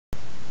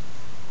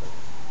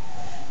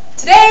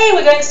Today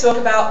we're going to talk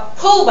about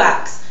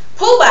pullbacks.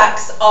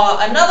 Pullbacks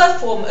are another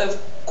form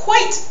of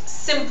quite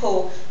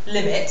simple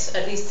limit,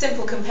 at least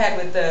simple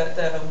compared with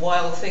the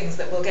wild things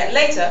that we'll get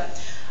later.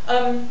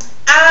 And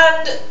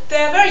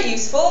they're very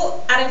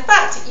useful, and in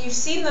fact you've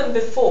seen them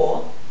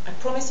before. I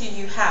promise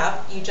you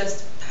have, you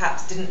just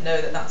perhaps didn't know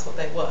that that's what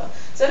they were.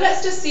 So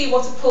let's just see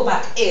what a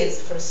pullback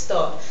is for a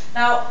start.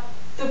 Now,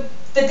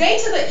 the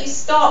data that you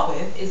start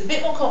with is a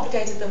bit more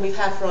complicated than we've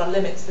had for our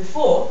limits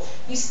before.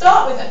 You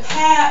start with a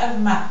pair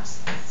of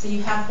maps. So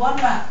you have one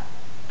map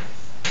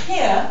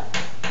here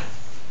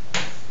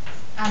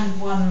and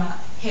one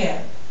map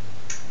here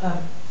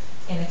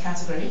in a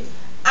category.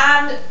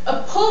 And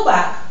a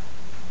pullback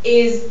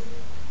is,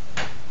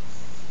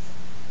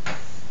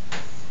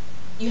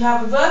 you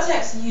have a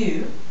vertex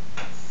U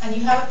and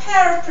you have a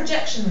pair of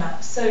projection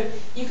maps. So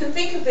you can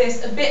think of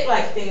this a bit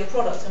like being a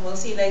product, and we'll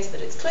see later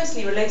that it's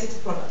closely related to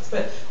products.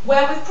 But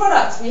where with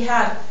products we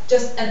had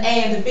just an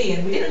A and a B,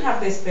 and we didn't have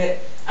this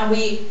bit, and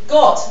we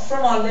got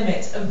from our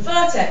limit a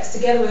vertex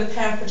together with a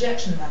pair of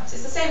projection maps.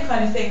 It's the same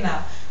kind of thing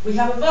now. We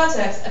have a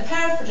vertex, a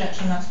pair of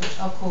projection maps, which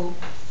I'll call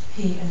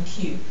P and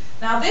Q.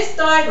 Now this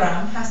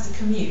diagram has to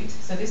commute.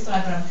 So this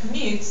diagram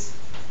commutes,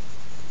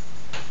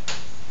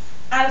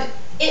 and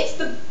it's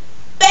the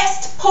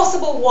best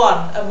possible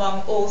one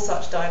among all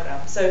such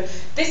diagrams. So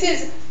this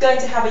is going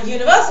to have a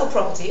universal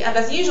property, and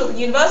as usual the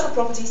universal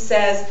property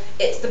says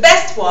it's the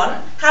best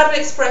one. How do we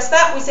express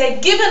that? We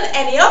say given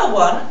any other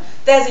one,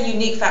 there's a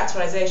unique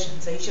factorization.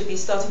 So you should be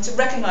starting to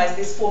recognize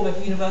this form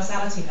of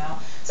universality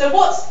now. So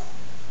what's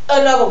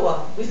another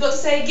one? We've got to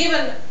say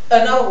given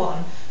another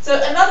one.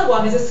 So another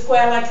one is a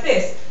square like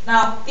this.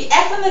 Now the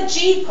F and the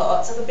G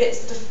parts are the bits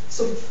that are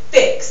sort of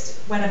fixed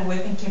whenever we're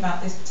thinking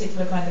about this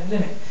particular kind of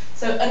limit.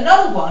 So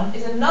another one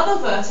is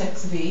another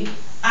vertex V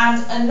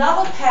and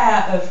another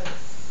pair of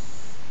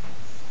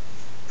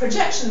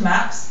projection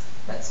maps,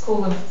 let's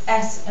call them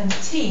S and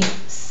T,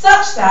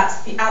 such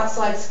that the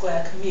outside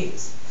square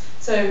commutes.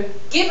 So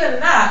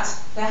given that,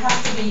 there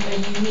has to be a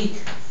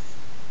unique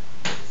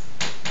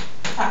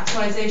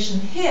factorization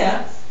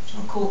here, which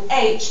I'll call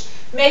H,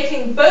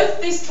 making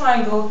both this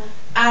triangle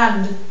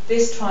and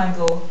this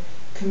triangle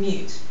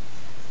commute.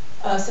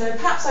 So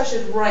perhaps I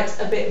should write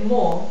a bit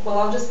more. Well,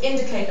 I'll just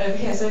indicate over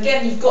here. So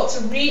again, you've got to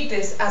read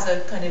this as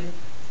a kind of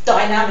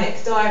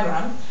dynamic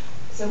diagram.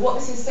 So what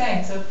this is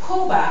saying, so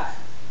pullback,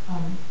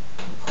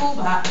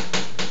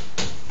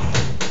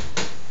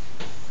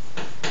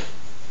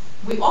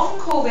 we often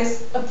call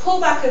this a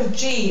pullback of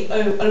G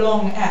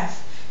along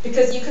F,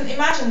 because you can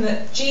imagine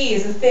that G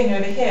is a thing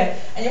over here,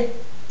 and you're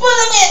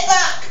pulling it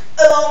back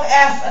along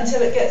F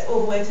until it gets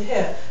all the way to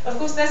here. Of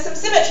course, there's some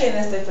symmetry in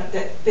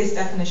this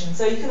definition,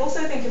 so you can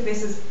also think of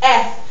this as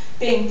F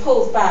being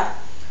pulled back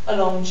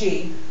along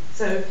G.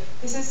 So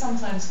this is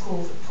sometimes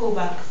called a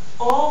pullback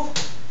of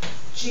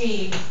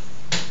G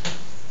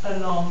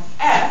along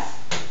F.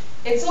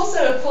 It's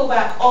also a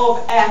pullback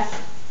of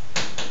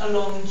F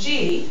along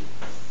G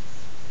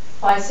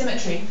by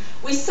symmetry.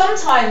 We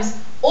sometimes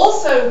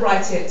also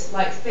write it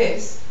like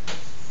this: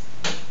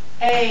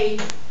 A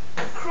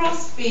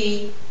cross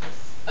B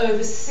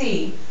over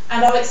C,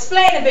 and I'll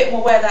explain a bit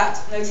more where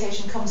that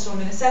notation comes from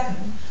in a second.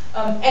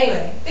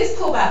 Anyway, this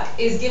pullback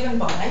is given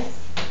by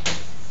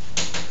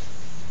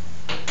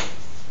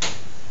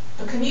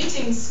a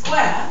commuting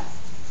square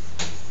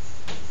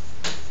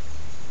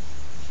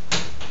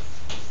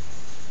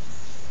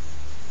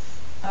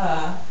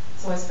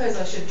so I suppose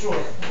I should draw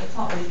it, but I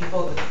can't really be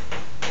bothered.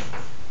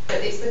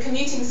 But it's the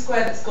commuting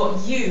square that's got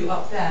U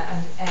up there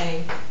and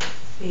A,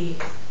 B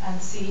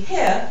and C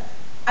here.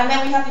 And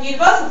then we have the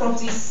universal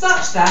property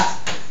such that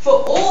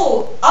for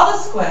all other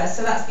squares,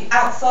 so that's the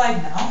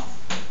outside now,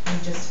 let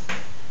me just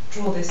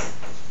draw this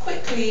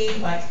quickly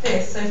like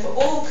this, so for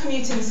all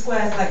commuting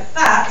squares like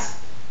that,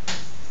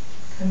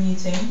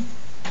 commuting,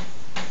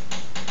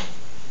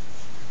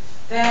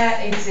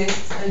 there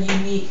exists a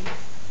unique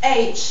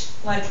H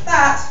like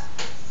that,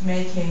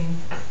 making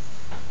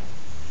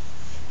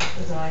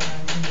the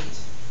diagram commute.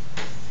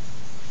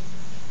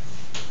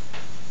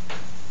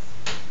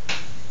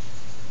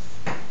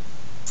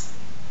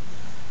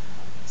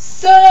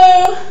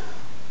 So,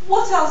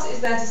 what else is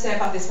there to say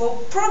about this?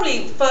 Well,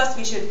 probably first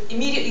we should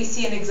immediately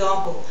see an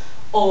example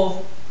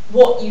of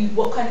what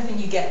kind of thing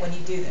you get when you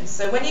do this.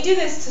 So when you do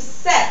this to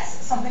sets,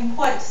 something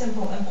quite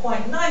simple and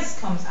quite nice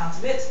comes out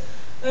of it.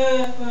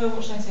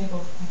 What should I take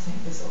off? I'll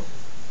take this off.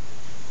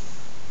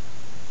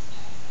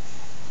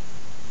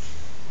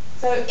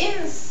 So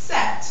in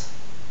set,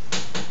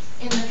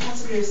 in the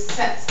category of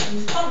sets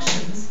and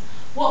functions,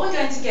 what we're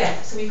going to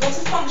get, so we've got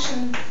a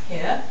function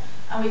here,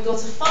 and we've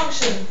got a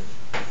function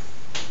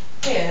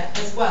here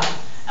as well.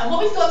 And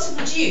what we've got to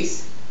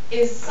produce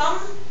is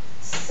some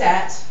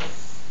set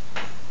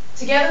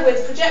together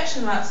with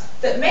projection maps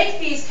that make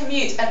these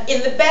commute and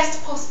in the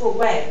best possible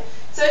way.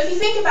 So if you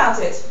think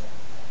about it,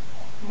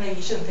 maybe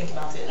you shouldn't think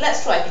about it.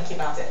 Let's try thinking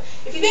about it.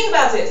 If you think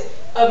about it,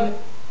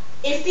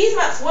 if these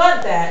maps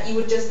weren't there, you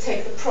would just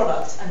take the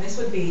product, and this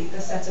would be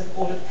the set of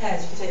ordered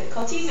pairs. You could take the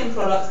Cartesian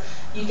product,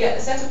 you get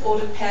the set of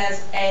ordered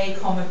pairs A,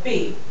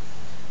 B.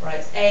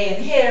 right? A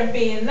in here and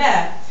B in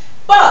there.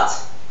 But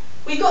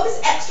we've got this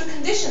extra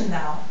condition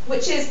now,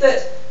 which is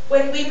that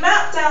when we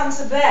map down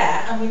to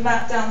there and we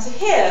map down to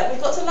here,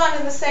 we've got to land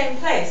in the same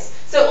place.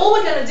 So all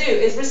we're going to do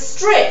is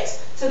restrict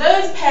to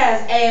those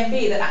pairs A and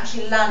B that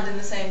actually land in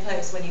the same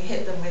place when you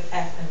hit them with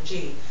F and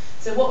G.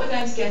 So what we're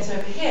going to get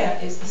over here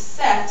is the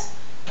set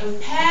of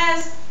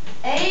pairs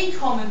A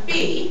comma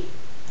B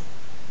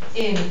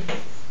in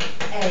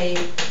A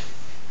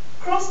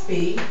cross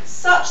B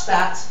such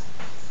that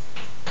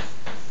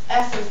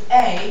F of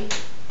A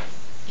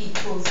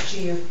equals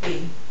G of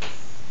B.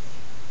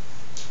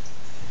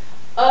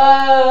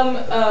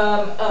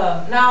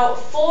 Now,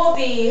 for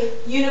the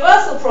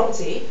universal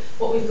property,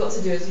 what we've got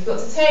to do is we've got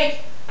to take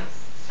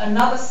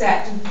another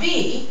set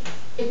V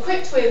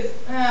equipped with,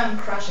 I'm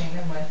crashing,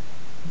 never mind.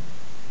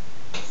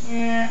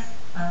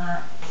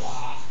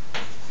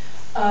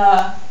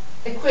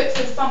 Equipped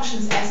with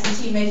functions S and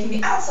T making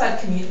the outside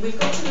commute, we've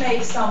got to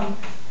make some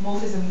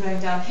morphism going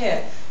down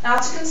here. Now,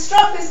 to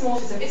construct this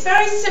morphism, it's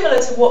very similar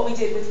to what we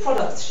did with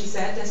products, she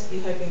said,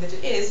 desperately hoping that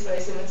it is very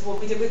similar to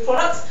what we did with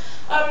products.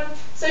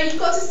 So you've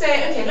got to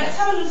say, okay, let's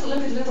have a little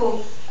look at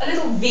a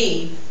little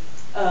V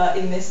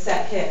in this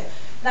set here.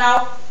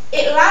 Now,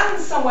 it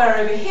lands somewhere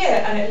over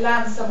here and it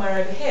lands somewhere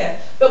over here.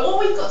 But what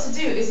we've got to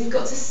do is we've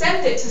got to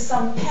send it to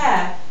some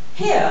pair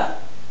here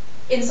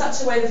in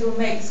such a way that it will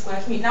make the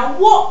square commute. Now,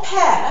 what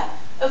pair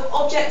of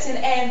objects in A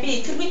and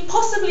B could we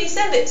possibly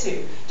send it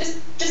to?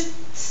 Just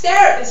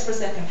stare at this for a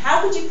second.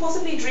 How could you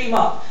possibly dream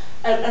up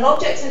an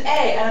object in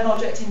A and an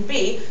object in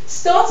B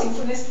starting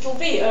from this little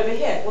V over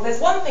here? Well, there's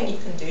one thing you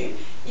can do.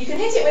 You can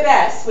hit it with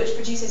S, which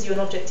produces you an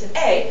object in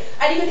A,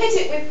 and you can hit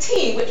it with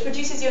T, which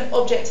produces you an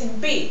object in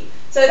B.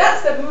 So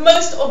that's the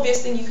most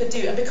obvious thing you could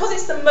do, and because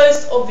it's the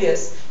most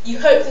obvious, you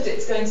hope that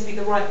it's going to be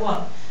the right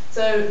one.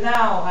 So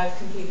now I've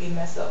completely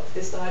messed up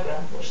this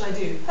diagram. What should I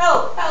do?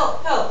 Help,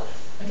 help, help.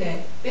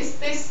 Okay, this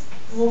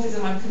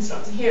morphism I'm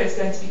constructing here is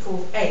going to be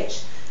called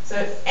H.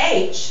 So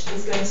H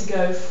is going to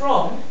go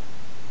from,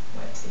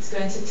 it's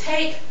going to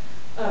take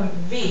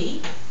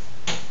V,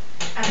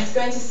 and it's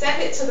going to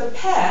send it to the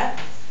pair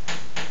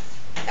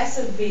S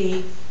of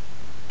V,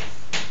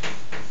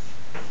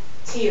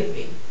 T of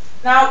V.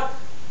 Now,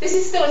 this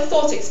is still a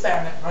thought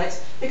experiment, right?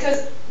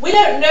 Because we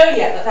don't know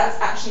yet that that's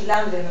actually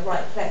landed in the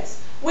right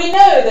place. We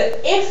know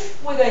that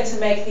if we're going to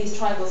make these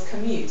triangles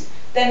commute,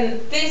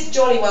 then this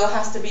jolly well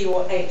has to be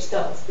what H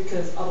does,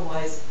 because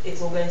otherwise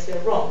it's all going to go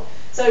wrong.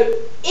 So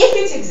if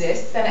it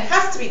exists, then it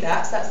has to be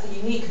that, that's the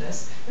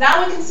uniqueness.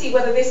 Now we can see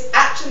whether this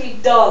actually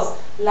does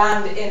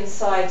land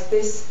inside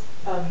this,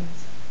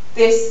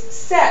 this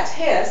set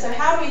here. So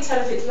how do we tell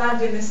if it's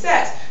landed in the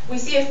set? We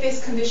see if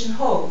this condition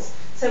holds.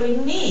 So we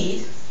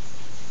need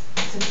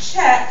to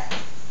check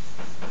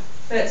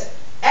that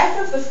f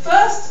of the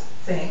first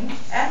thing,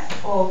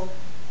 f of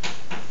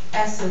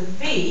S of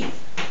V,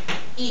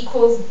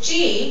 equals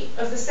G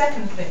of the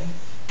second thing.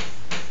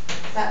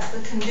 That's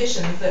the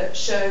condition that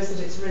shows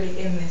that it's really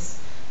in this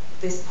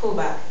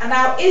pullback. And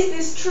now, is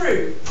this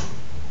true?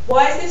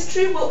 Why is this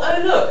true? Well,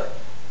 oh look,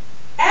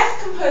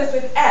 F composed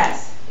with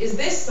S is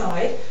this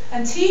side,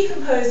 and T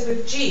composed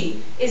with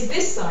G is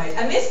this side.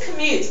 And this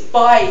commutes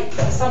by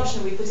the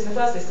assumption we put in the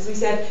first place, because we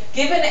said,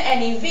 given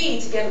any V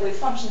together with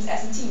functions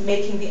S and T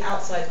making the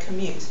outside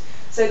commute.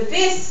 So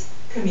this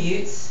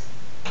commutes,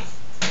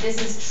 this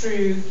is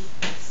true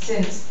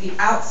since the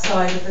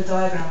outside of the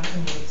diagram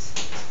commutes.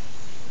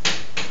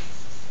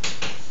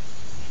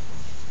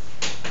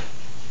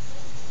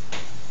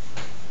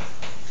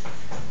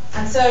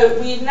 And so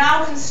we've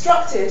now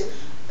constructed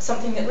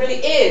something that really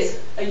is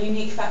a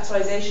unique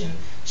factorization,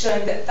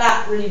 showing that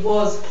that really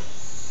was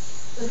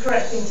the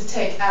correct thing to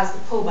take as the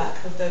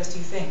pullback of those two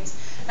things.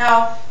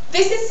 Now,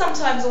 this is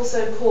sometimes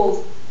also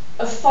called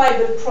a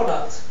fibered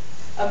product.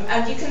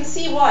 And you can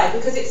see why,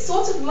 because it's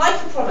sort of like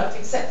a product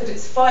except that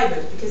it's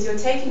fibered, because you're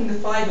taking the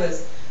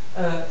fibers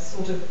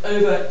sort of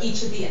over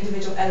each of the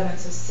individual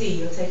elements of C.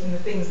 You're taking the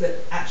things that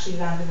actually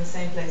land in the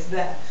same place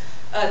there.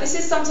 This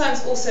is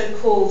sometimes also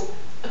called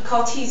a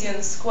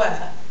Cartesian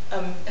square,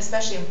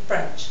 especially in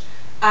French.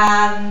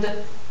 And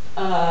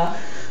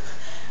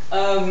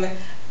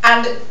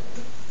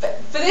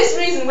for this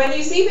reason, when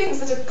you see things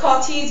that are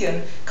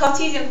Cartesian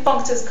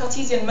functors,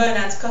 Cartesian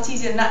monads,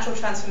 Cartesian natural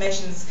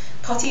transformations,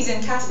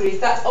 Cartesian categories,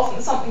 that's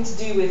often something to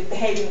do with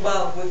behaving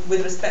well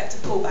with respect to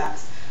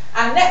pullbacks.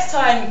 And next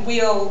time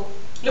we'll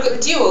look at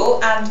the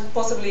dual and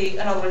possibly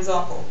another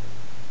example.